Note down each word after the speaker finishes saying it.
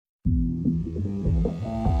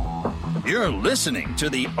You're listening to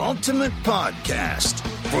the Ultimate Podcast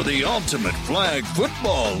for the Ultimate Flag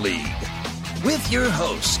Football League with your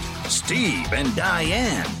hosts, Steve and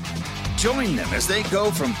Diane. Join them as they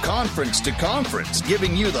go from conference to conference,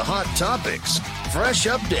 giving you the hot topics, fresh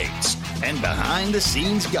updates, and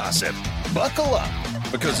behind-the-scenes gossip. Buckle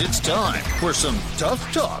up, because it's time for some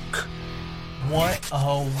tough talk. What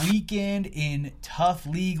a weekend in Tough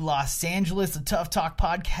League Los Angeles. The Tough Talk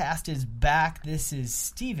podcast is back. This is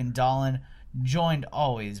Steven Dolan, joined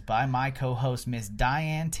always by my co-host, Miss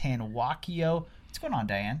Diane Tanwakio. What's going on,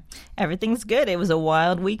 Diane? Everything's good. It was a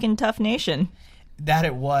wild week in Tough Nation. That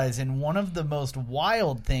it was, and one of the most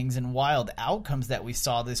wild things and wild outcomes that we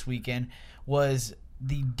saw this weekend was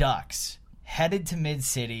the Ducks headed to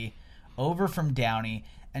Mid-City over from Downey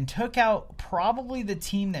and took out probably the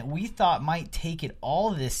team that we thought might take it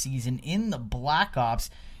all this season in the Black Ops.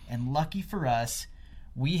 And lucky for us,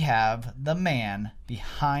 we have the man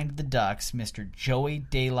behind the Ducks, Mr. Joey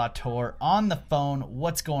De La Torre, on the phone.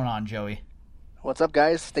 What's going on, Joey? What's up,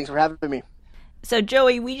 guys? Thanks for having me. So,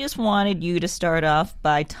 Joey, we just wanted you to start off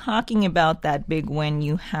by talking about that big win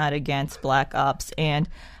you had against Black Ops, and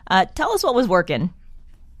tell us what was working.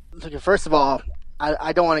 Look, first of all,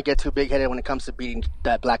 I don't want to get too big-headed when it comes to beating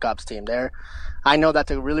that Black Ops team there. I know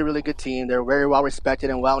that's a really, really good team. They're very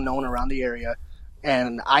well-respected and well-known around the area,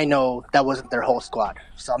 and I know that wasn't their whole squad.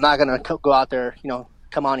 So I'm not going to go out there,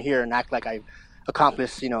 come on here and act like I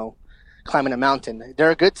accomplished, climbing a mountain.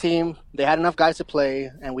 They're a good team. They had enough guys to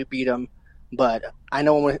play, and we beat them. But I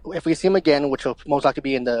know if we see them again, which will most likely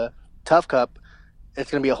be in the Tough Cup,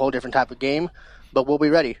 it's going to be a whole different type of game, but we'll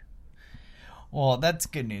be ready. Well, that's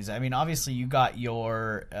good news. I mean, obviously you got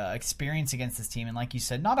your experience against this team, and like you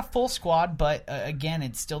said, not a full squad, but again,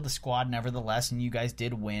 it's still the squad nevertheless, and you guys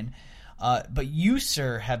did win. But you,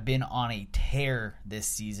 sir, have been on a tear this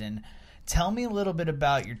season. Tell me a little bit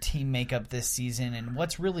about your team makeup this season and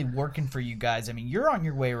what's really working for you guys. I mean, you're on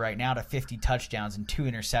your way right now to 50 touchdowns and 2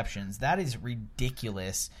 interceptions. That is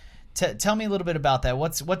ridiculous. Tell me a little bit about that.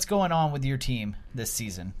 What's going on with your team this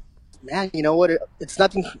season? Man, you know what? It's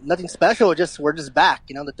nothing special. We're just back.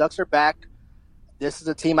 The Ducks are back. This is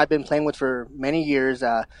a team I've been playing with for many years.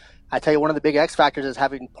 I tell you, one of the big X factors is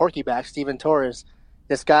having Porky back, Steven Torres.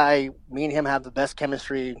 This guy, me and him have the best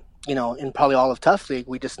chemistry, in probably all of Tough League.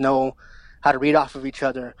 We just know how to read off of each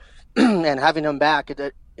other. And having him back,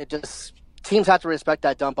 it just teams have to respect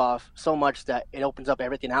that dump off so much that it opens up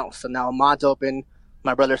everything else. So now Ahmad's open,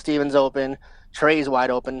 my brother Steven's open, Trey's wide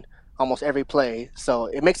open almost every play. So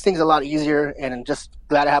it makes things a lot easier, and I'm just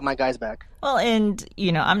glad to have my guys back. Well, and,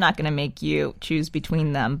 I'm not going to make you choose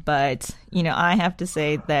between them, but, I have to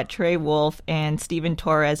say that Trey Wolf and Steven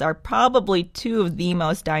Torres are probably two of the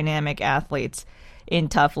most dynamic athletes in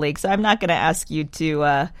Tough League. So I'm not going to ask you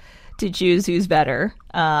to choose who's better.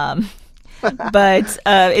 But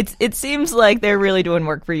it seems like they're really doing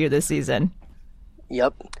work for you this season.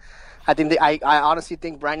 Yep. I think I honestly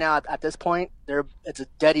think right now at this point it's a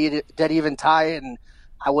dead even tie, and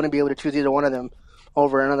I wouldn't be able to choose either one of them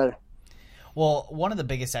over another. Well, one of the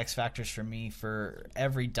biggest X factors for me for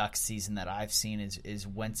every Ducks season that I've seen is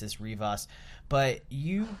Wences Rivas. But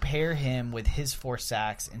you pair him with his 4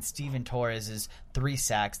 sacks and Steven Torres' 3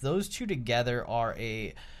 sacks. Those two together are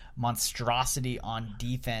a monstrosity on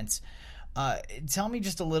defense. Tell me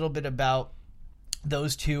just a little bit about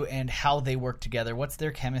those two and how they work together. What's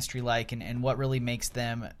their chemistry like, and what really makes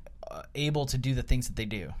them able to do the things that they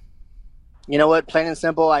do? You know what? Plain and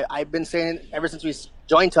simple, I've been saying it ever since we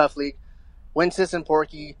joined Tough League. Wences and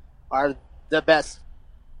Porky are the best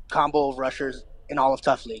combo of rushers in all of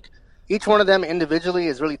Tough League. Each one of them individually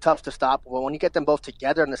is really tough to stop. Well, when you get them both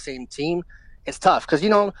together on the same team, it's tough. Because,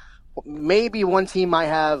 maybe one team might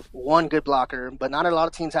have one good blocker, but not a lot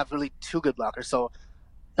of teams have really 2 good blockers. So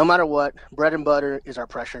no matter what, bread and butter is our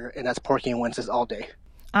pressure, and that's Porky and Wences all day.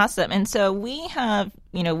 Awesome. And so we have,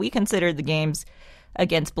 we considered the games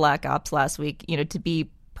against Black Ops last week, to be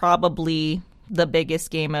probably the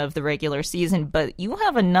biggest game of the regular season, but you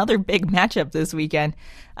have another big matchup this weekend,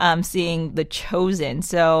 seeing the Chosen.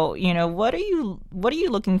 So, what are you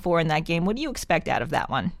looking for in that game? What do you expect out of that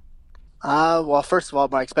one? Well, first of all,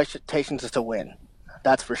 my expectations is to win.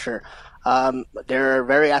 That's for sure. They're a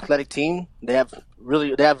very athletic team. They have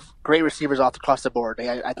great receivers all across the board.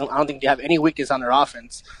 I don't think they have any weakness on their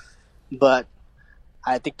offense, but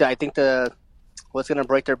I think what's going to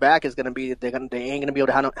break their back is going to be they ain't going to be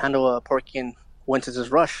able to handle Porky and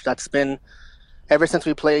Wences' rush. That's been ever since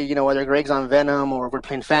we play, whether Greg's on Venom or we're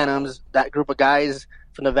playing Phantoms, that group of guys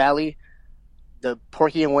from the Valley, the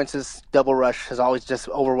Porky and Wences double rush has always just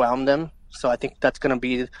overwhelmed them. So I think that's going to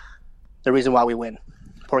be the reason why we win,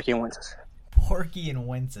 Porky and Wences. Porky and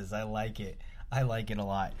winces. I like it. I like it a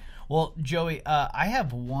lot. Well, Joey, I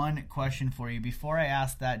have one question for you. Before I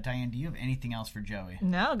ask that, Diane, do you have anything else for Joey?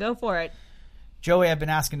 No, go for it. Joey, I've been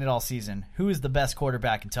asking it all season. Who is the best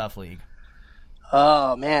quarterback in Tough League?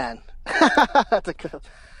 Oh, man. That's a good.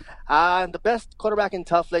 The best quarterback in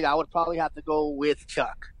Tough League, I would probably have to go with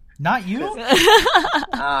Chuck. Not you?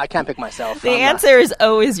 I can't pick myself. The answer is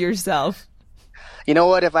always yourself. You know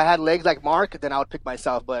what? If I had legs like Mark, then I would pick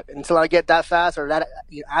myself. But until I get that fast or that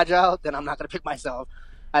agile, then I'm not going to pick myself.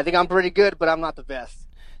 I think I'm pretty good, but I'm not the best.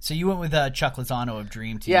 So you went with Chuck Lozano of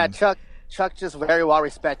Dream Team. Yeah, Chuck just very well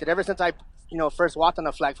respected. Ever since I first walked on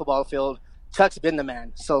the flag football field, Chuck's been the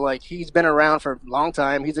man. So, like, he's been around for a long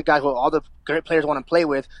time. He's a guy who all the great players want to play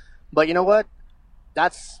with. But you know what?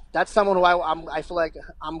 That's someone who I feel like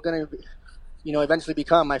I'm going to, eventually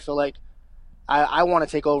become. I feel like I want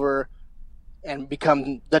to take over and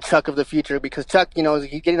become the Chuck of the future, because Chuck,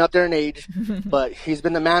 he's getting up there in age, but he's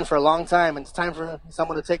been the man for a long time, and it's time for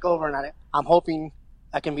someone to take over, and I'm hoping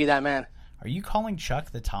I can be that man. Are you calling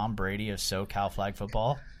Chuck the Tom Brady of SoCal flag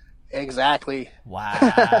football? Exactly. Wow.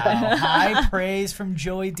 High praise from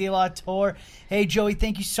Joey De La Torre. Hey, Joey,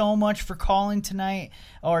 thank you so much for calling tonight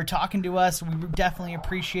or talking to us. We definitely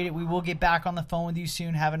appreciate it. We will get back on the phone with you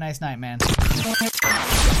soon. Have a nice night, man.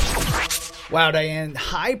 Wow, Diane,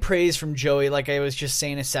 high praise from Joey, like I was just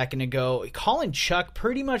saying a second ago. Calling Chuck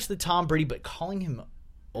pretty much the Tom Brady, but calling him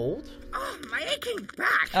old? Oh, my aching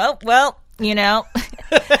back. Oh, well,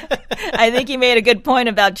 I think you made a good point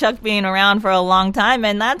about Chuck being around for a long time,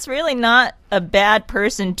 and that's really not a bad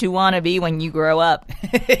person to want to be when you grow up.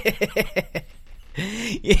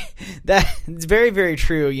 Yeah, that's very, very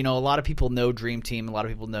true. A lot of people know Dream Team. A lot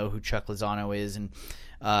of people know who Chuck Lozano is, and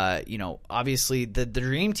obviously the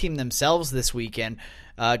Dream Team themselves this weekend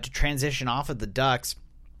to transition off of the Ducks.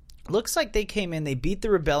 Looks like they came in, they beat the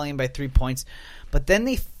Rebellion by 3 points, but then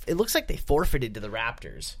it looks like they forfeited to the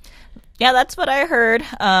Raptors. Yeah, that's what I heard.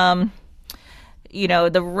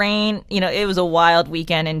 The rain, it was a wild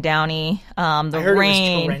weekend in Downey. The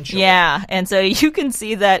rain, it was torrential. Yeah, and so you can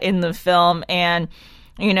see that in the film, and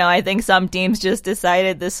I think some teams just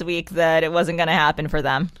decided this week that it wasn't going to happen for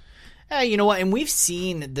them. You know what? And we've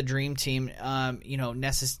seen the Dream Team,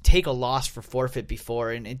 take a loss for forfeit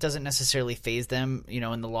before, and it doesn't necessarily faze them,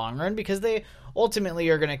 in the long run, because they ultimately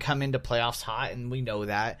are going to come into playoffs hot, and we know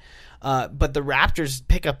that. But the Raptors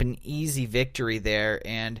pick up an easy victory there,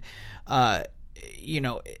 and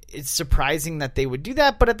it's surprising that they would do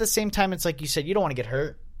that. But at the same time, it's like you said, you don't want to get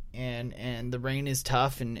hurt, and the rain is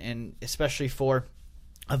tough, and especially for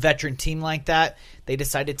a veteran team like that, they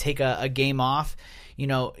decide to take a game off.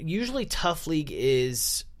 Usually Tough League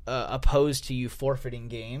is opposed to you forfeiting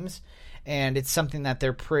games, and it's something that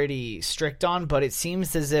they're pretty strict on, but it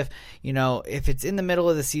seems as if, if it's in the middle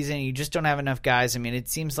of the season and you just don't have enough guys, it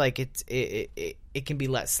seems like it can be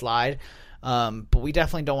let slide. But we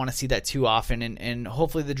definitely don't want to see that too often, and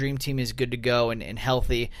hopefully the Dream Team is good to go and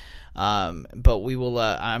healthy. But we will,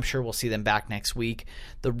 I'm sure we'll see them back next week.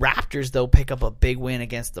 The Raptors, though, pick up a big win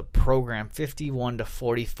against the program,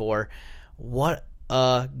 51-44. What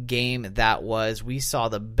a game that was. We saw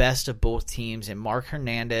the best of both teams, and Mark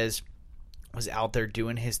Hernandez was out there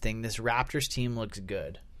doing his thing. This Raptors team looks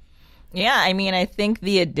good. Yeah, I think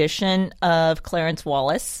the addition of Clarence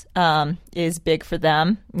Wallace is big for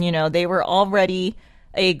them. They were already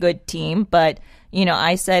a good team, but,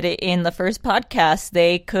 I said it in the first podcast,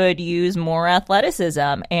 they could use more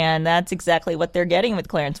athleticism, and that's exactly what they're getting with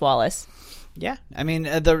Clarence Wallace. Yeah,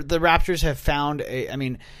 the Raptors have found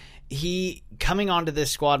he coming onto this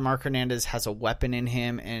squad, Mark Hernandez has a weapon in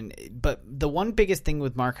him, but the one biggest thing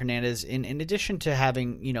with Mark Hernandez, in addition to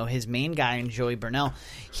having his main guy in Joey Burnell,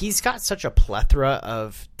 he's got such a plethora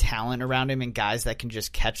of talent around him and guys that can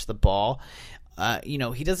just catch the ball.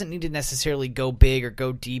 He doesn't need to necessarily go big or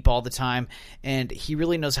go deep all the time, and he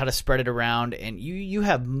really knows how to spread it around. And you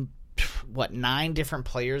have 9 different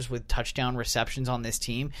players with touchdown receptions on this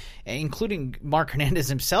team, including Mark Hernandez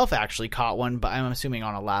himself actually caught one, but I'm assuming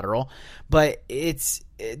on a lateral. But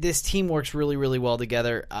this team works really, really well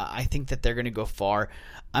together. I think that they're going to go far.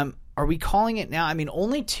 Are we calling it now?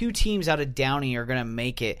 Only 2 teams out of Downey are going to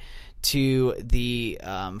make it to the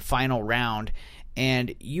final round,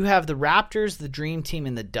 and you have the Raptors, the Dream Team,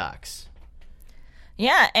 and the Ducks.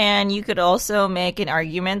 Yeah, and you could also make an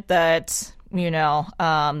argument that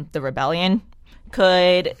the Rebellion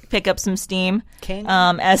could pick up some steam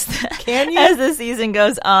as the season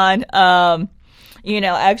goes on.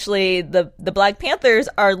 Actually, the Black Panthers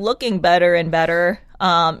are looking better and better.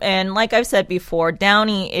 And like I've said before,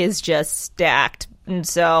 Downey is just stacked. And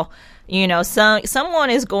so, someone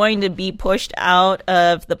is going to be pushed out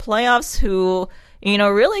of the playoffs who,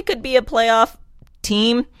 really could be a playoff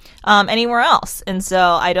team anywhere else. And so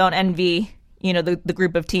I don't envy, the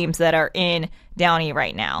group of teams that are in Downey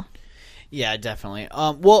right now. Yeah, definitely.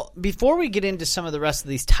 Well, before we get into some of the rest of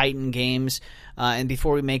these Titan games, and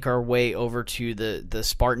before we make our way over to the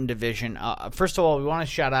Spartan division, first of all, we want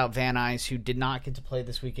to shout out Van Nuys, who did not get to play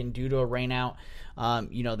this weekend due to a rainout.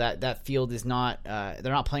 That field is not they're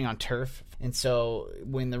not playing on turf, and so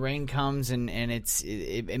when the rain comes and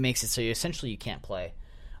it makes it so you can't play.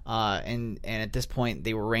 And at this point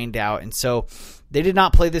they were rained out, and so they did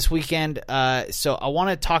not play this weekend. So I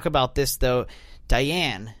want to talk about this though.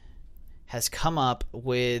 Diane has come up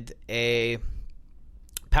with a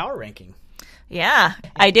power ranking. Yeah,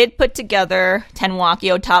 I did put together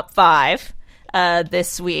Tenwakio top 5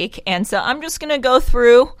 this week, and so I'm just going to go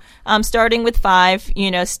through, starting with 5.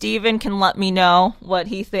 Steven can let me know what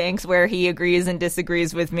he thinks, where he agrees and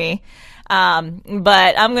disagrees with me,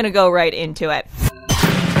 but I'm going to go right into it.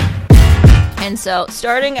 And so,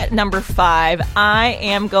 starting at number 5, I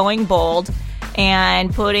am going bold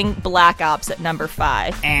and putting Black Ops at number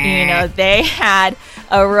 5. They had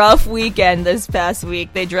a rough weekend this past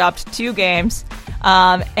week. They dropped 2 games.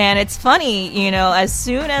 And it's funny, as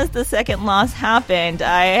soon as the second loss happened,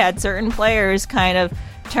 I had certain players kind of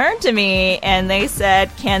turn to me and they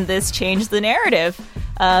said, can this change the narrative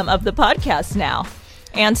of the podcast now?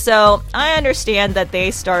 And so I understand that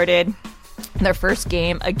they started their first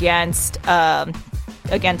game against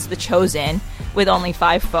the Chosen with only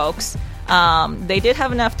 5 folks. They did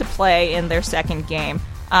have enough to play in their second game.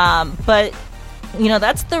 But,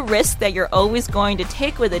 that's the risk that you're always going to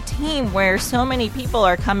take with a team where so many people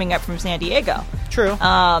are coming up from San Diego. True.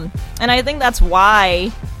 And I think that's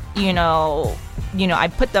why,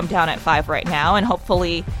 I put them down at 5 right now, and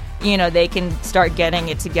hopefully, they can start getting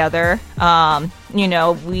it together.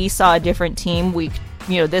 We saw a different team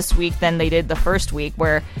this week than they did the first week,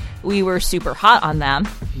 where we were super hot on them.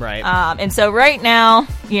 Right. And so right now,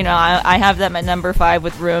 I have them at number 5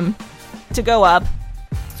 with room to go up.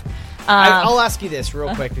 I'll ask you this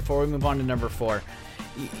real quick before we move on to number 4.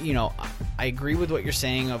 I agree with what you're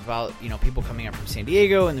saying about, people coming up from San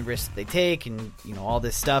Diego and the risks that they take and, all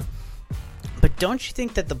this stuff. But don't you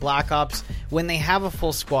think that the Black Ops, when they have a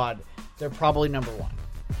full squad, they're probably number 1,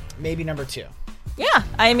 maybe number 2? Yeah,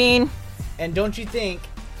 I mean... And don't you think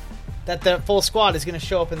that the full squad is going to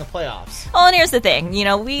show up in the playoffs? Well, and here's the thing.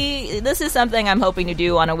 This is something I'm hoping to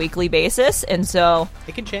do on a weekly basis, and so...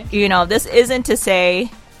 It can change. This isn't to say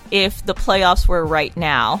if the playoffs were right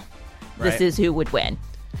now, this Right. is who would win.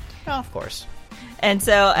 No, of course. And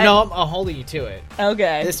so... I'm holding you to it.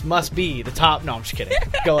 Okay. This must be the top... No, I'm just kidding.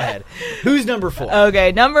 Go ahead. Who's number 4?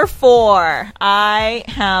 Okay, number 4. I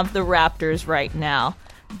have the Raptors right now.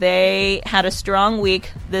 They had a strong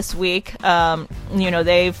week this week.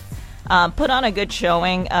 They've put on a good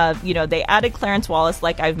showing. They added Clarence Wallace,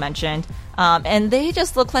 like I've mentioned. And they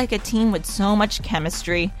just look like a team with so much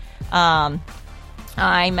chemistry.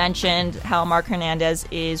 I mentioned how Mark Hernandez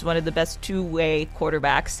is one of the best two-way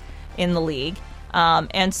quarterbacks in the league.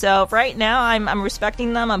 And so right now I'm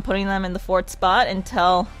respecting them. I'm putting them in the 4th spot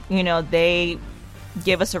until, they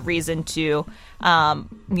give us a reason to,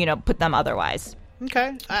 put them otherwise.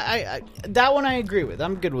 Okay. I that one I agree with.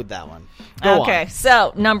 I'm good with that one. Go okay, on.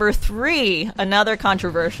 So number 3, another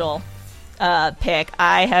controversial pick.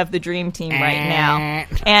 I have the Dream Team right now.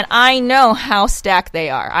 And I know how stacked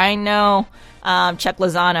they are. I know Chuck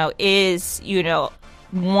Lozano is,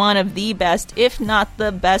 one of the best, if not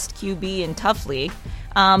the best QB in Tough League.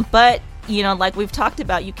 But, like we've talked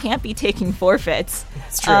about, you can't be taking forfeits.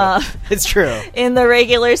 It's true. It's true. In the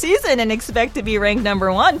regular season and expect to be ranked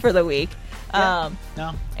number 1 for the week. No.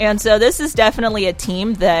 And so this is definitely a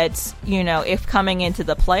team that, if coming into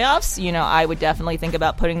the playoffs, I would definitely think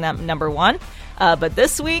about putting them number 1. But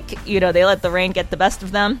this week, they let the rain get the best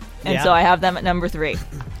of them. And so I have them at number 3.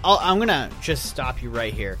 I'm going to just stop you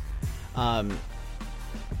right here.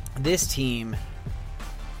 This team,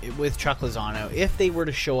 with Chuck Lozano, if they were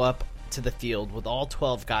to show up to the field with all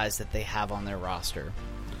 12 guys that they have on their roster,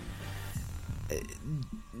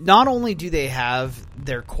 not only do they have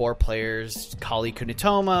their core players, Kali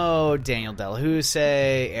Kunitomo, Daniel Delahuse,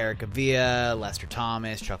 Eric Avila, Lester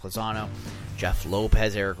Thomas, Chuck Lozano, Jeff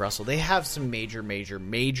Lopez, Eric Russell. They have some major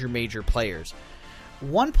players.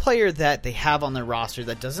 One player that they have on their roster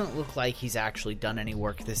that doesn't look like he's actually done any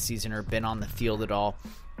work this season or been on the field at all,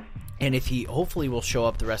 and if he hopefully will show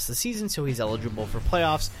up the rest of the season so he's eligible for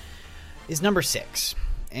playoffs, is number 6.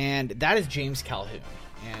 And that is James Calhoun.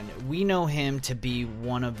 And we know him to be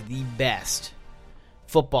one of the best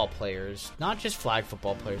football players, not just flag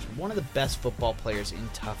football players, but one of the best football players in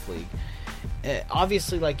Tough League.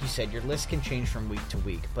 Obviously, like you said, your list can change from week to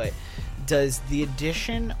week, but does the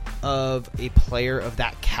addition of a player of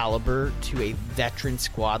that caliber to a veteran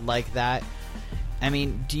squad like that, I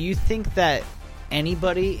mean, do you think that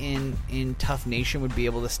anybody in Tough Nation would be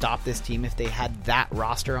able to stop this team if they had that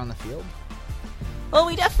roster on the field? Well,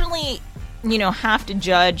 we definitely, have to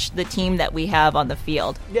judge the team that we have on the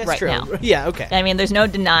field right now. Yeah, okay. I mean, there's no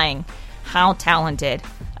denying how talented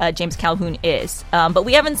James Calhoun is, but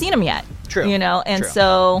we haven't seen him yet. True. And True.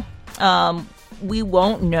 So we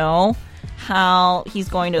won't know how he's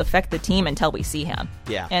going to affect the team until we see him.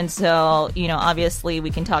 Yeah. And so, obviously we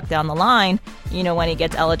can talk down the line, when he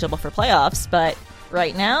gets eligible for playoffs, but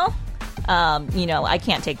right now, I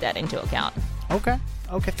can't take that into account. Okay.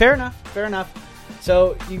 Fair enough.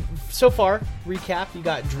 So far, recap, you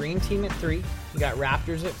got Dream Team at 3, you got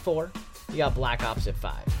Raptors at 4, you got Black Ops at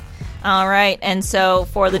 5. All right, and so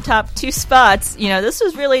for the top 2 spots, this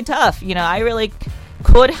was really tough. I really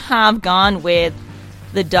could have gone with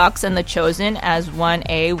the Ducks and the Chosen as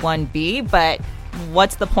 1A, 1B, but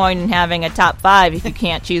what's the point in having a top 5 if you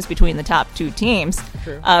can't choose between the top 2 teams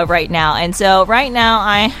right now? And so right now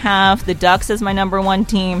I have the Ducks as my number 1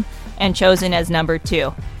 team and Chosen as number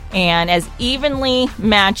 2. And as evenly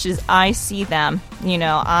matched as I see them,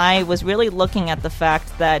 I was really looking at the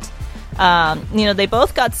fact that they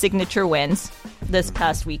both got signature wins this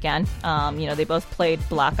past weekend. They both played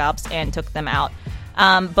Black Ops and took them out.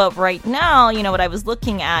 But right now, what I was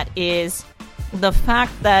looking at is the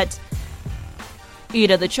fact that,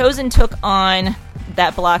 the Chosen took on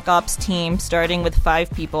that Black Ops team starting with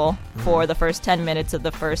 5 people for the first 10 minutes of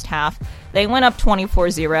the first half. They went up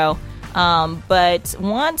 24-0. But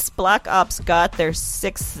once Black Ops got their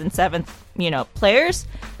 6th and 7th, players,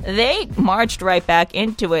 they marched right back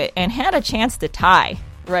into it and had a chance to tie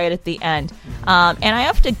right at the end. And I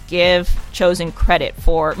have to give Chosen credit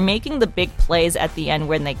for making the big plays at the end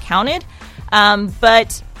when they counted.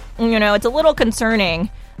 But, it's a little concerning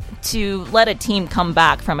to let a team come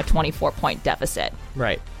back from a 24-point deficit.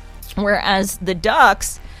 Right. Whereas the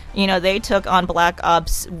Ducks, they took on Black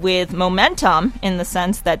Ops with momentum in the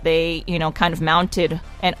sense that they, kind of mounted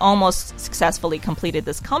and almost successfully completed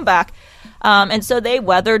this comeback. And so they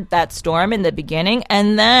weathered that storm in the beginning.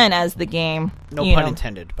 And then as the game... No pun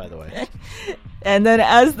intended, by the way. And then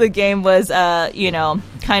as the game was,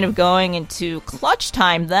 kind of going into clutch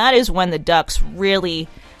time, that is when the Ducks really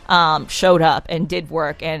showed up and did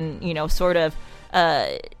work and, sort of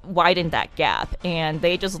widened that gap. And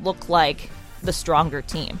they just looked like the stronger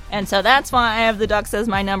team. And so that's why I have the Ducks as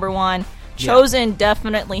my number 1. Chosen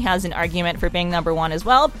definitely has an argument for being number 1 as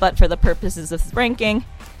well, but for the purposes of this ranking,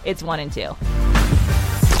 it's 1 and 2. All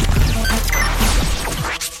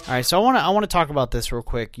right, so I want to talk about this real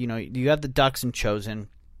quick. You have the Ducks and Chosen.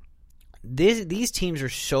 These teams are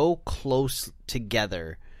so close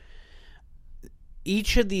together.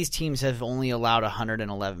 Each of these teams have only allowed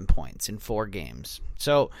 111 points in 4 games.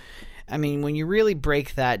 So, I mean, when you really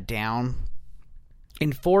break that down,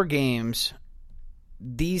 in 4 games,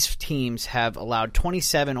 these teams have allowed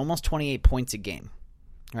 27, almost 28 points a game,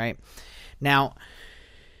 right? Now,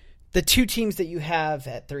 the 2 teams that you have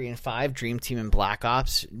at 3 and 5, Dream Team and Black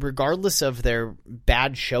Ops, regardless of their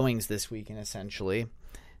bad showings this weekend, essentially,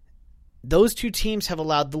 those 2 teams have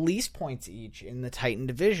allowed the least points each in the Titan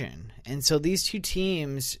division. And so these 2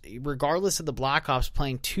 teams, regardless of the Black Ops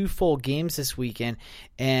playing 2 full games this weekend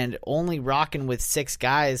and only rocking with 7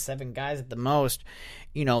 guys at the most,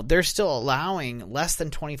 they're still allowing less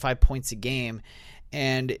than 25 points a game.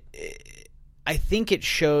 And I think it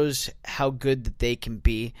shows how good that they can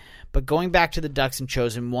be. But going back to the Ducks and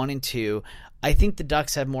Chosen 1 and 2, I think the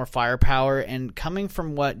Ducks have more firepower. And coming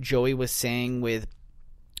from what Joey was saying with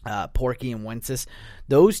Porky and Wences,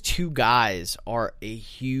 those 2 guys are a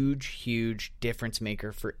huge, huge difference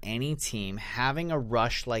maker for any team. Having a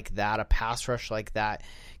rush like that, a pass rush like that,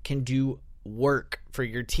 can do work for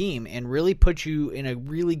your team and really put you in a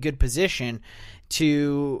really good position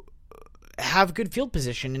to have good field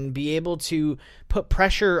position and be able to put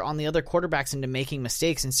pressure on the other quarterbacks into making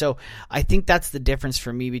mistakes. And so I think that's the difference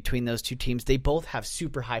for me between those 2 teams. They both have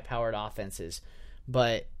super high-powered offenses,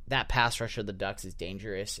 but that pass rush of the Ducks is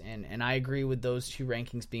dangerous, and I agree with those 2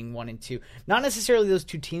 rankings being 1 and 2. Not necessarily those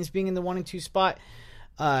 2 teams being in the 1 and 2 spot,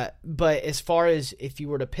 but as far as if you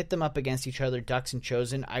were to pit them up against each other, Ducks and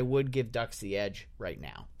Chosen, I would give Ducks the edge right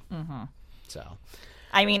now. Mm-hmm. So,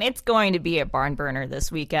 I mean, it's going to be a barn burner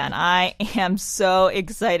this weekend. I am so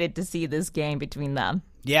excited to see this game between them.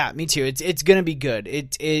 Yeah, me too. It's going to be good.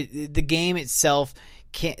 The game itself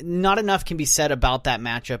not enough can be said about that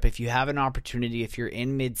matchup. If you have an opportunity, if you're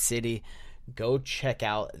in Mid-City, go check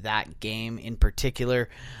out that game in particular.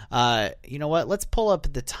 You know what? Let's pull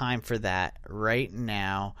up the time for that right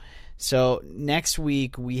now. So next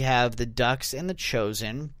week we have the Ducks and the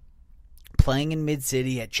Chosen playing in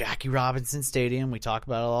Mid-City at Jackie Robinson Stadium. We talk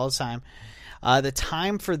about it all the time. The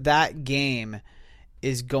time for that game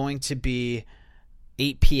is going to be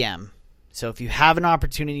 8 p.m. So if you have an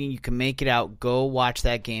opportunity, you can make it out, go watch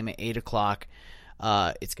that game at 8 o'clock.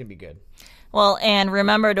 It's going to be good. Well, and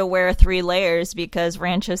remember to wear 3 layers because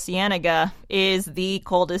Rancho Cienega is the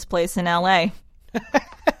coldest place in LA.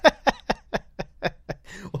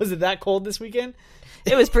 Was it that cold this weekend?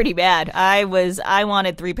 It was pretty bad. I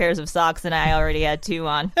wanted 3 pairs of socks and I already had 2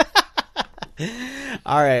 on.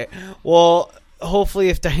 All right. Well, hopefully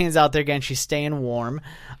if Diane's out there again, she's staying warm.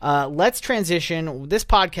 Let's transition. This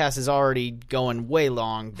podcast is already going way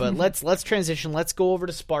long, but let's transition. Let's go over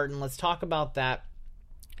to Spartan. Let's talk about that.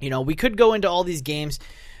 You know, we could go into all these games.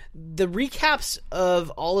 The recaps of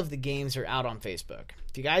all of the games are out on Facebook.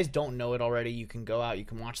 If you guys don't know it already, you can go out, you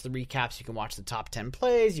can watch the recaps, you can watch the top 10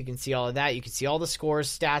 plays, you can see all of that, you can see all the scores,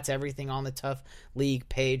 stats, everything on the Tough League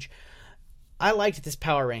page. I liked this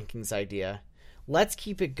power rankings idea. Let's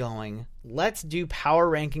keep it going. Let's do power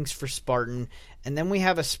rankings for Spartan, and then we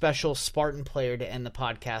have a special Spartan player to end the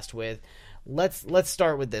podcast with. Let's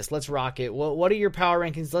start with this. Let's rock it. What are your power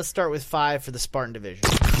rankings? Let's start with 5 for the Spartan division.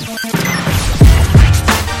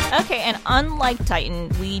 Okay, and unlike Titan,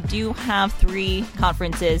 we do have 3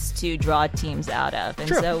 conferences to draw teams out of. And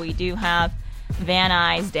so we do have Van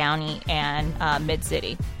Nuys, Downey, and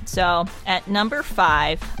Mid-City. So at number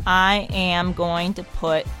 5, I am going to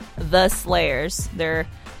put the Slayers. They're,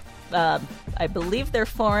 I believe they're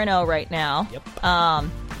 4-0 right now. Yep.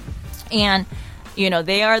 And, you know,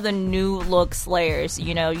 they are the new look Slayers.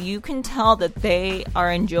 You know, you can tell that they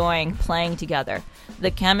are enjoying playing together.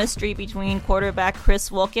 The chemistry between quarterback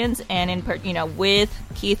Chris Wilkins and with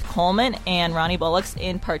Keith Coleman and Ronnie Bullocks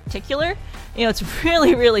in particular, you know, it's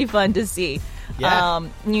really, really fun to see. Yeah.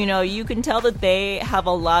 You know, you can tell that they have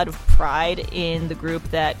a lot of pride in the group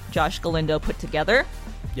that Josh Galindo put together.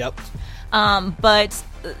 Yep. But,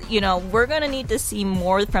 you know, we're going to need to see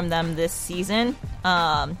more from them this season.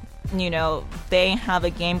 You know, they have a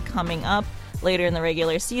game coming up later in the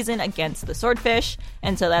regular season against the Swordfish,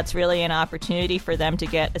 and so that's really an opportunity for them to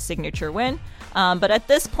get a signature win. But at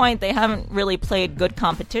this point, they haven't really played good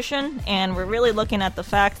competition, and we're really looking at the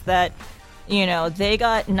fact that, you know, they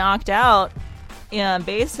got knocked out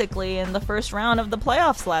basically in the first round of the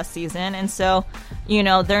playoffs last season, and so, you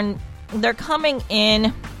know, they're coming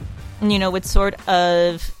in, you know, with sort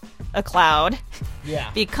of a cloud.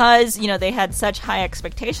 Yeah. Because, you know, they had such high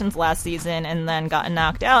expectations last season and then got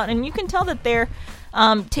knocked out. And you can tell that they're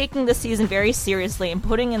taking the season very seriously and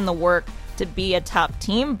putting in the work to be a top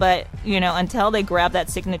team. But, you know, until they grab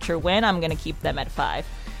that signature win, I'm going to keep them at 5.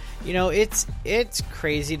 You know, it's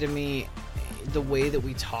crazy to me the way that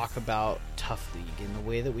we talk about Tough League and the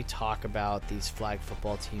way that we talk about these flag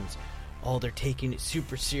football teams. Oh, they're taking it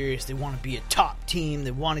super serious. They want to be a top team.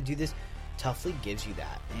 They want to do this. Tough League gives you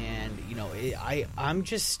that, and you know, I'm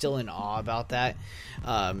just still in awe about that.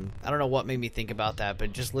 I don't know what made me think about that,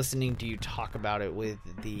 but just listening to you talk about it with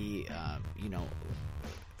the you know,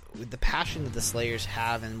 with the passion that the Slayers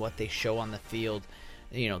have and what they show on the field,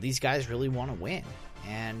 you know, these guys really want to win.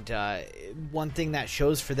 And one thing that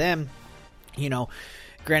shows for them, you know,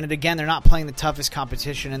 granted, again, they're not playing the toughest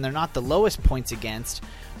competition and they're not the lowest points against,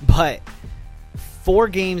 but 4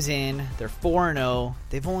 games in, they're 4-0.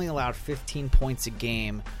 They've only allowed 15 points a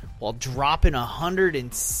game while dropping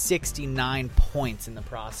 169 points in the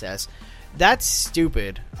process. That's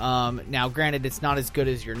stupid. Now, granted, it's not as good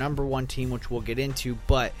as your number 1 team, which we'll get into,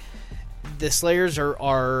 but the Slayers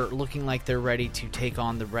are looking like they're ready to take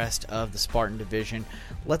on the rest of the Spartan division.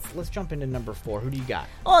 Let's jump into number 4. Who do you got?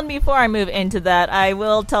 Well, and before I move into that, I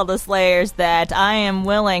will tell the Slayers that I am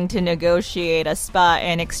willing to negotiate a spot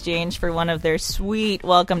in exchange for one of their sweet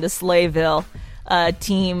Welcome to Slayville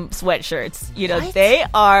team sweatshirts. You know, what? They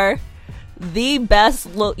are the best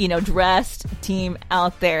dressed team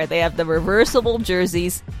out there. They have the reversible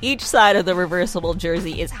jerseys. Each side of the reversible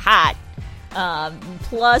jersey is hot.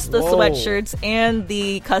 Plus the sweatshirts and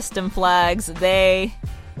the custom flags. They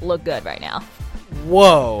look good right now.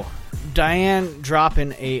 Whoa. Diane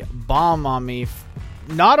dropping a bomb on me.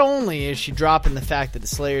 Not only is she dropping the fact that the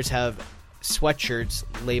Slayers have sweatshirts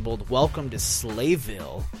labeled Welcome to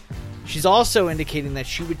Slayville, she's also indicating that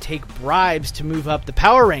she would take bribes to move up the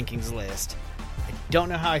power rankings list. I don't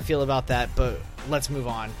know how I feel about that, but let's move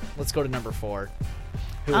on. Let's go to number 4.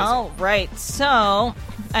 Who is All right. So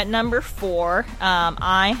at number 4,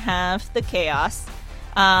 I have the Chaos.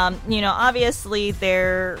 Obviously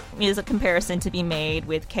there is a comparison to be made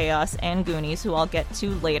with Chaos and Goonies, who I'll get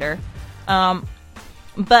to later.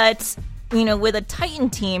 But with a Titan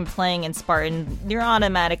team playing in Spartan, you're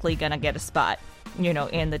automatically going to get a spot,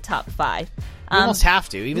 in the top 5. You almost have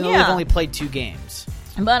to, even though they've only played 2 games.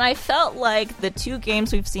 But I felt like the 2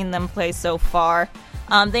 games we've seen them play so far,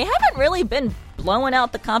 they haven't really been blowing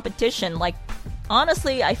out the competition. Like,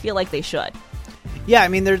 honestly, I feel like they should. Yeah, I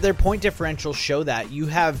mean, their point differentials show that. You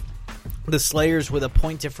have the Slayers with a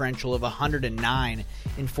point differential of 109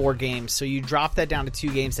 in 4 games. So you drop that down to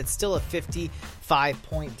 2 games. That's still a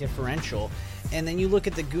 55-point differential. And then you look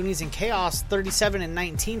at the Goonies and Chaos, 37 and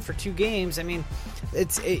 19 for 2 games. I mean,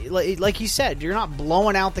 like you said, you're not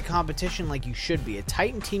blowing out the competition like you should be. A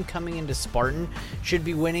Titan team coming into Spartan should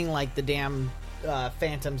be winning like the damn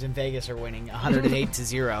Phantoms in Vegas are winning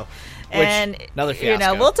 108-0. And another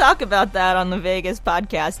fiasco. We'll talk about that on the Vegas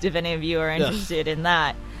podcast if any of you are interested in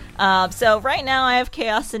that. So right now I have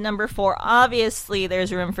Chaos at number 4. Obviously,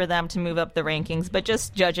 there's room for them to move up the rankings, but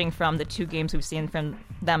just judging from the 2 games we've seen from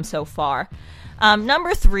them so far.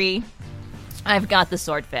 Number 3, I've got the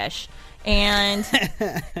Swordfish. And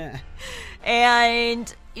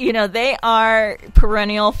they are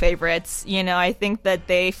perennial favorites. I think that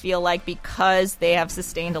they feel like because they have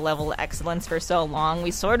sustained a level of excellence for so long,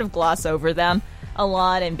 we sort of gloss over them a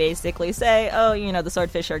lot and basically say, oh, the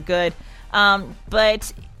Swordfish are good.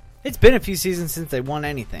 But it's been a few seasons since they won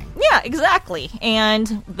anything. Yeah, exactly.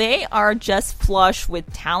 And they are just flush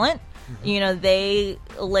with talent. They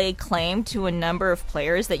lay claim to a number of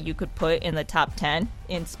players that you could put in the top 10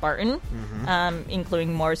 in Spartan,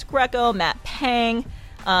 including Morris Greco, Matt Pang,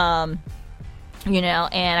 and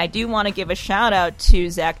I do want to give a shout out to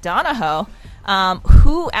Zach Donahoe,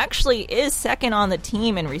 who actually is second on the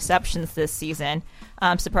team in receptions this season,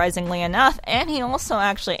 surprisingly enough, and he also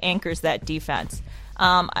actually anchors that defense.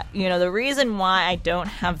 The reason why I don't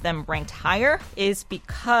have them ranked higher is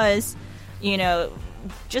because,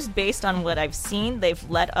 just based on what I've seen, they've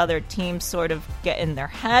let other teams sort of get in their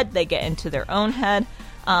head. They get into their own head.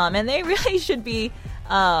 And they really should be,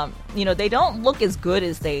 they don't look as good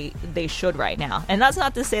as they should right now. And that's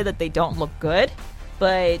not to say that they don't look good.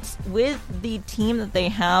 But with the team that they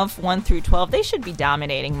have, 1 through 12, they should be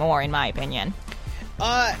dominating more, in my opinion.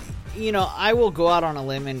 I will go out on a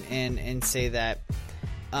limb and say that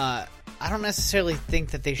I don't necessarily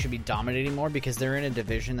think that they should be dominating more because they're in a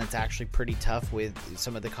division that's actually pretty tough with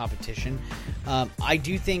some of the competition. I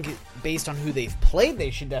do think based on who they've played, they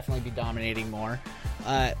should definitely be dominating more.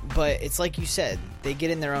 But it's like you said, they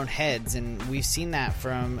get in their own heads, and we've seen that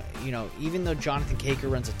from, even though Jonathan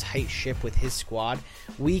Caker runs a tight ship with his squad,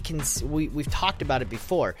 we've talked about it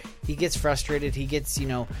before. He gets frustrated. He gets,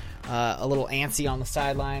 a little antsy on the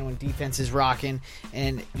sideline when defense is rocking.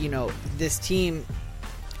 And, this team,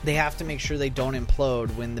 they have to make sure they don't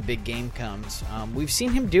implode when the big game comes. We've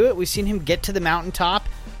seen him do it. We've seen him get to the mountaintop.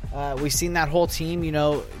 We've seen that whole team,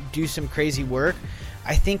 do some crazy work.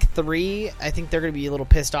 I think 3, they're going to be a little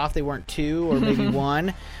pissed off they weren't 2 or maybe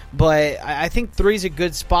 1. But I think 3 is a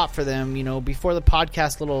good spot for them. Before the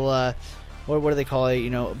podcast, little, what do they call it?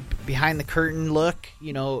 Behind the curtain look.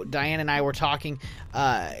 Diane and I were talking.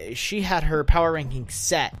 She had her power ranking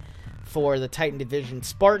set for the Titan division.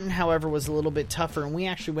 Spartan, however, was a little bit tougher, and we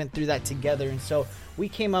actually went through that together. And so we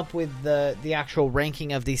came up with the actual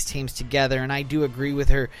ranking of these teams together, and I do agree with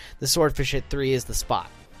her. The Swordfish at 3 is the spot.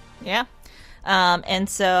 Yeah. And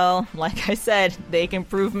so, like I said, they can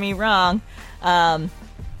prove me wrong.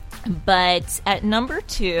 But at number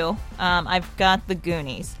 2, I've got the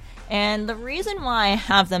Goonies. And the reason why I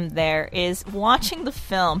have them there is watching the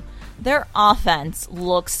film, their offense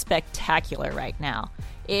looks spectacular right now.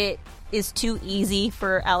 It is too easy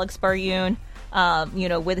for Alex Baryun,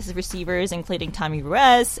 with his receivers, including Tommy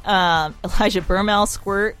Ruiz. Elijah Burmel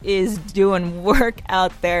Squirt is doing work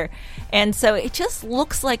out there. And so it just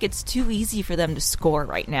looks like it's too easy for them to score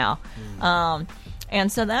right now.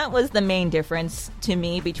 And so that was the main difference to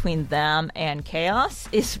me between them and Chaos,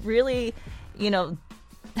 is really,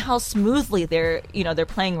 how smoothly they're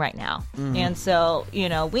playing right now. And so,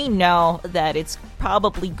 we know that it's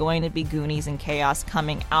probably going to be Goonies and Chaos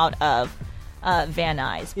coming out of Van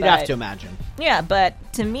Nuys. You'd have to imagine. Yeah, but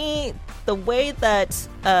to me, the way that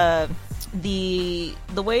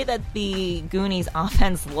the Goonies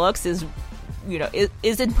offense looks is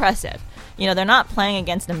impressive. They're not playing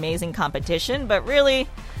against amazing competition, but really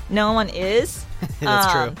no one is.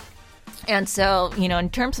 That's true. And so, in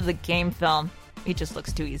terms of the game film, it just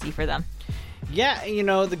looks too easy for them. Yeah,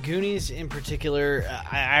 the Goonies in particular,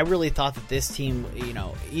 I really thought that this team,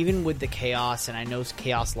 even with the Chaos, and I know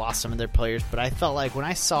Chaos lost some of their players, but I felt like when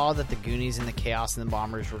I saw that the Goonies and the Chaos and the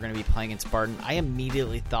Bombers were going to be playing in Spartan, I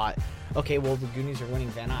immediately thought, okay, well, the Goonies are winning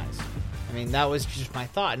Van Nuys. I mean, that was just my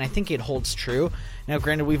thought, and I think it holds true. Now,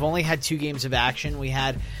 granted, we've only had 2 games of action. We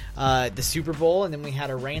had the Super Bowl, and then we had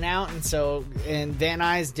a rain out, and Van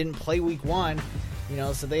Nuys didn't play week 1,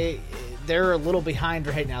 so they're a little behind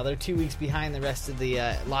right now. They're 2 weeks behind the rest of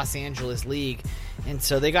the Los Angeles League, and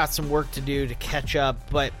so they got some work to do to catch up.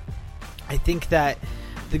 But I think that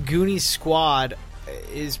the Goonies squad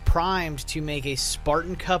is primed to make a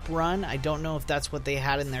Spartan Cup run. I don't know if that's what they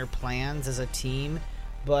had in their plans as a team,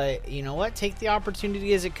 but you know what? Take the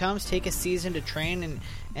opportunity as it comes. Take a season to train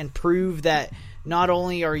and prove that not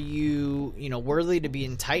only are you, worthy to be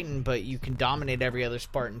in Titan, but you can dominate every other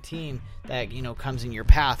Spartan team that, comes in your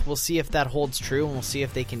path. We'll see if that holds true, and we'll see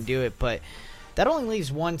if they can do it. But that only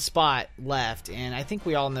leaves one spot left, and I think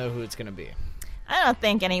we all know who it's going to be. I don't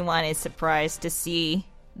think anyone is surprised to see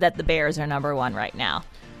that the Bears are number 1 right now.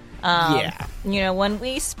 When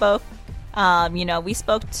we spoke, we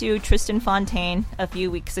spoke to Tristan Fontaine a few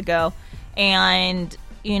weeks ago, and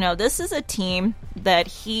this is a team that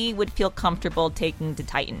he would feel comfortable taking to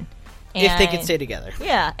Titan. If they could stay together.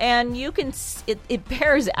 Yeah, and you can it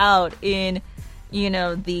bears out in,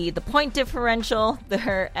 the point differential.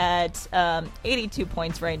 They're at 82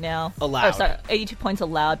 points right now. Allowed. 82 points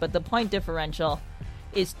allowed, but the point differential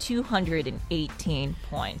is 218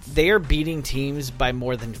 points. They are beating teams by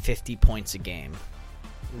more than 50 points a game.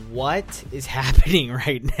 What is happening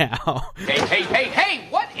right now? Hey,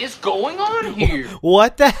 what is going on here?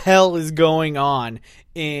 What the hell is going on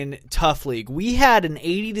in Tough League? We had an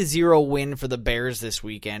 80-0 win for the Bears this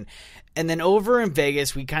weekend. And then over in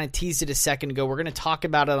Vegas, we kind of teased it a second ago. We're going to talk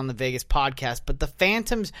about it on the Vegas podcast. But the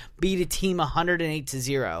Phantoms beat a team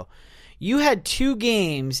 108-0. You had 2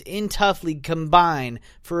 games in Tough League combined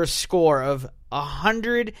for a score of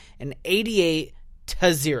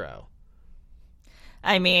 188-0.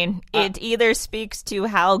 I mean, it either speaks to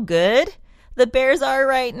how good the Bears are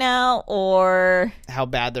right now or how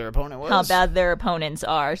bad their opponent was. How bad their opponents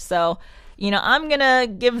are. So, I'm going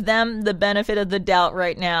to give them the benefit of the doubt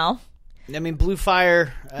right now. I mean, Blue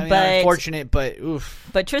Fire, unfortunate, but oof.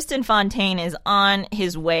 But Tristan Fontaine is on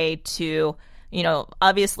his way to,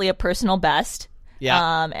 obviously a personal best.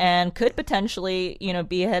 Yeah. And could potentially,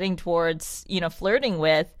 be heading towards, flirting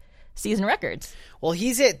with season records. Well,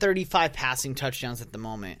 he's at 35 passing touchdowns at the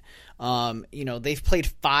moment. They've played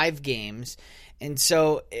 5 games. And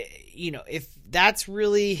so, if that's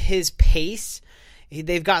really his pace,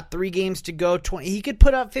 they've got 3 games to go. He could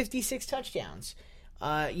put up 56 touchdowns.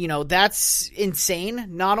 That's insane.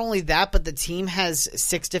 Not only that, but the team has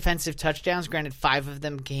 6 defensive touchdowns. Granted, 5 of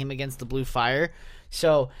them came against the Blue Fire.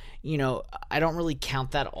 So, I don't really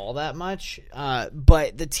count that all that much.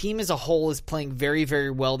 But the team as a whole is playing very,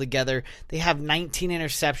 very well together. They have 19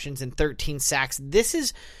 interceptions and 13 sacks. This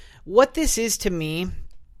is what this is to me.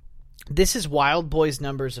 This is Wild Boys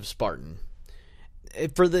numbers of Spartan. As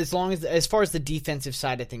far as the defensive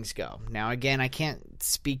side of things go. Now, again, I can't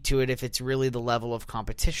speak to it if it's really the level of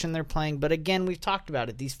competition they're playing. But again, we've talked about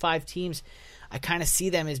it. These 5 teams, I kind of see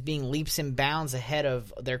them as being leaps and bounds ahead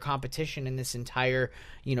of their competition in this entire,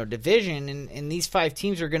 division. And these 5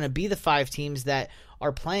 teams are going to be the 5 teams that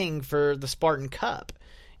are playing for the Spartan Cup.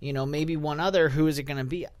 Maybe one other. Who is it going to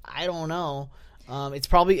be? I don't know.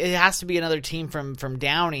 It has to be another team from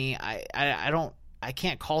Downey. I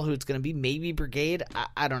can't call who it's going to be. Maybe Brigade.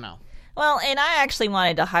 I don't know. Well, and I actually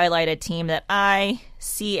wanted to highlight a team that I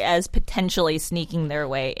see as potentially sneaking their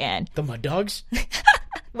way in. The Mud Dogs?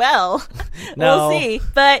 Well, no. We'll see.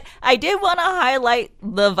 But I did want to highlight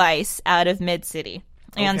the Vice out of Mid-City.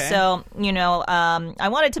 And so, I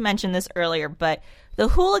wanted to mention this earlier, but the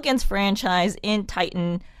Hooligans franchise in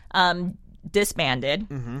Titan disbanded.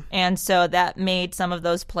 Mm-hmm. And so that made some of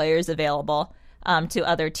those players available to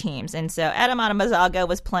other teams. And so Adam Adamazaga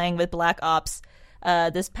was playing with Black Ops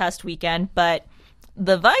this past weekend, but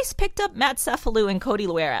the Vice picked up Matt Cefalu and Cody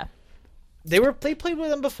Luera. They played with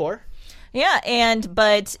them before. Yeah,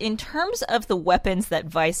 but in terms of the weapons that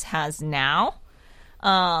Vice has now,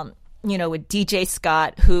 with DJ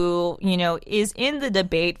Scott, who, is in the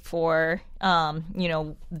debate for,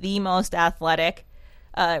 the most athletic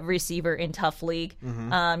receiver in Tough League.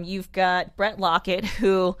 Mm-hmm. You've got Brett Lockett,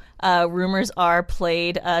 who rumors are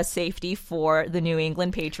played safety for the New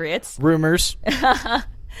England Patriots. Rumors.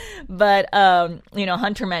 But,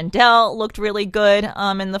 Hunter Mandel looked really good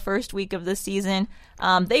in the first week of the season.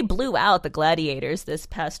 They blew out the Gladiators this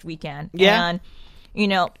past weekend. Yeah.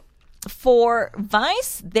 And, For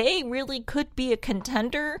Vice, they really could be a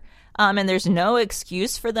contender, and there's no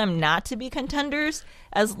excuse for them not to be contenders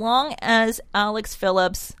as long as Alex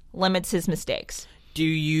Phillips limits his mistakes. Do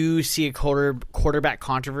you see a quarterback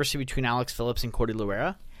controversy between Alex Phillips and Cody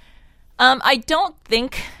Luera? I don't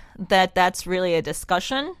think that that's really a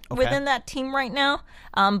discussion within that team right now.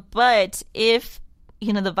 But if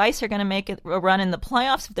the Vice are going to make a run in the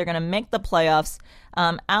playoffs, if they're going to make the playoffs,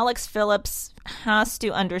 Alex Phillips has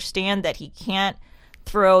to understand that he can't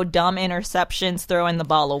throw dumb interceptions, throwing the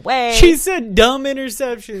ball away. She said dumb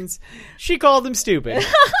interceptions. She called them stupid.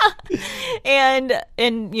 And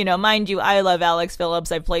mind you, I love Alex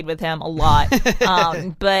Phillips. I've played with him a lot.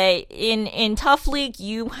 But in Tough League,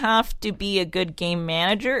 you have to be a good game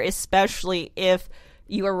manager, especially if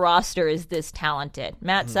your roster is this talented.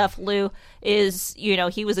 Matt Seflu is,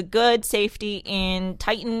 he was a good safety in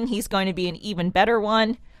Titan. He's going to be an even better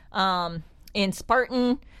one. In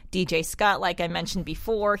Spartan, DJ Scott, like I mentioned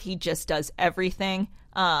before, he just does everything.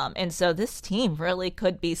 And so this team really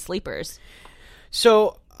could be sleepers.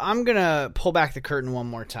 So I'm going to pull back the curtain one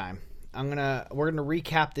more time. We're gonna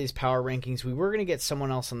recap these power rankings. We were gonna get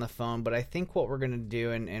someone else on the phone, but I think what we're gonna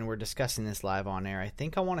do, and we're discussing this live on air, I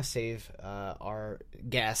think I want to save our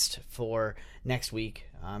guest for next week.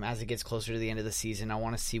 As it gets closer to the end of the season, I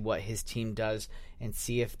want to see what his team does and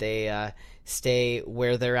see if they stay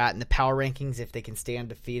where they're at in the power rankings, if they can stay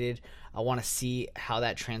undefeated. I want to see how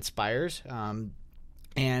that transpires,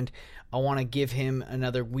 and I want to give him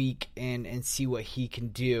another week and see what he can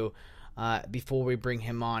do. Before we bring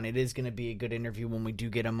him on. It is going to be a good interview when we do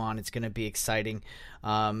get him on. It's going to be exciting.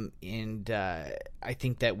 And I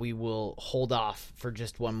think that we will hold off for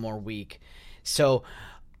just one more week. So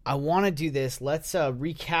I want to do this. Let's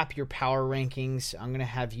recap your power rankings. I'm going to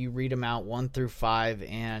have you read them out 1 through 5,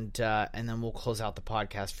 and then we'll close out the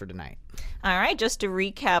podcast for tonight. All right, just to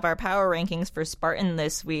recap our power rankings for Spartan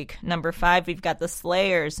this week. Number 5, we've got the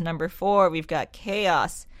Slayers. Number 4, we've got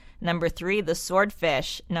Chaos. Number 3, the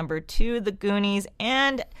Swordfish. Number 2, the Goonies.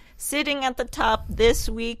 And sitting at the top this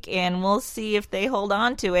week, and we'll see if they hold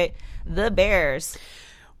on to it, the Bears.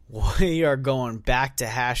 We are going back to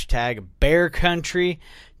hashtag Bear Country.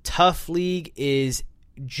 Tough League is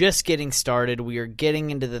just getting started. We are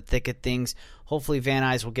getting into the thick of things. Hopefully Van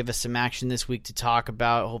Nuys will give us some action this week to talk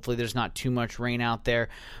about. Hopefully there's not too much rain out there.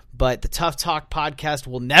 But the Tough Talk podcast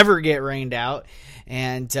will never get rained out.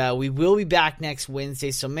 And we will be back next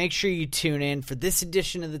Wednesday. So make sure you tune in for this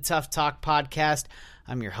edition of the Tough Talk podcast.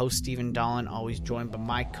 I'm your host, Stephen Dolan, always joined by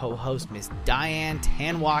my co-host, Miss Diane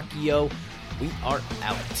Tanwakio. We are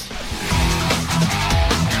out.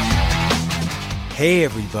 Hey,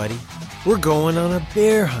 everybody. We're going on a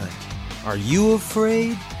bear hunt. Are you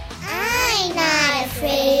afraid? I'm not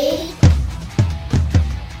afraid.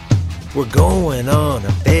 We're going on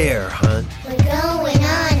a bear hunt. We're going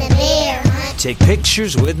on a bear hunt. Take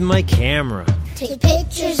pictures with my camera. Take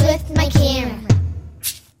pictures with my camera.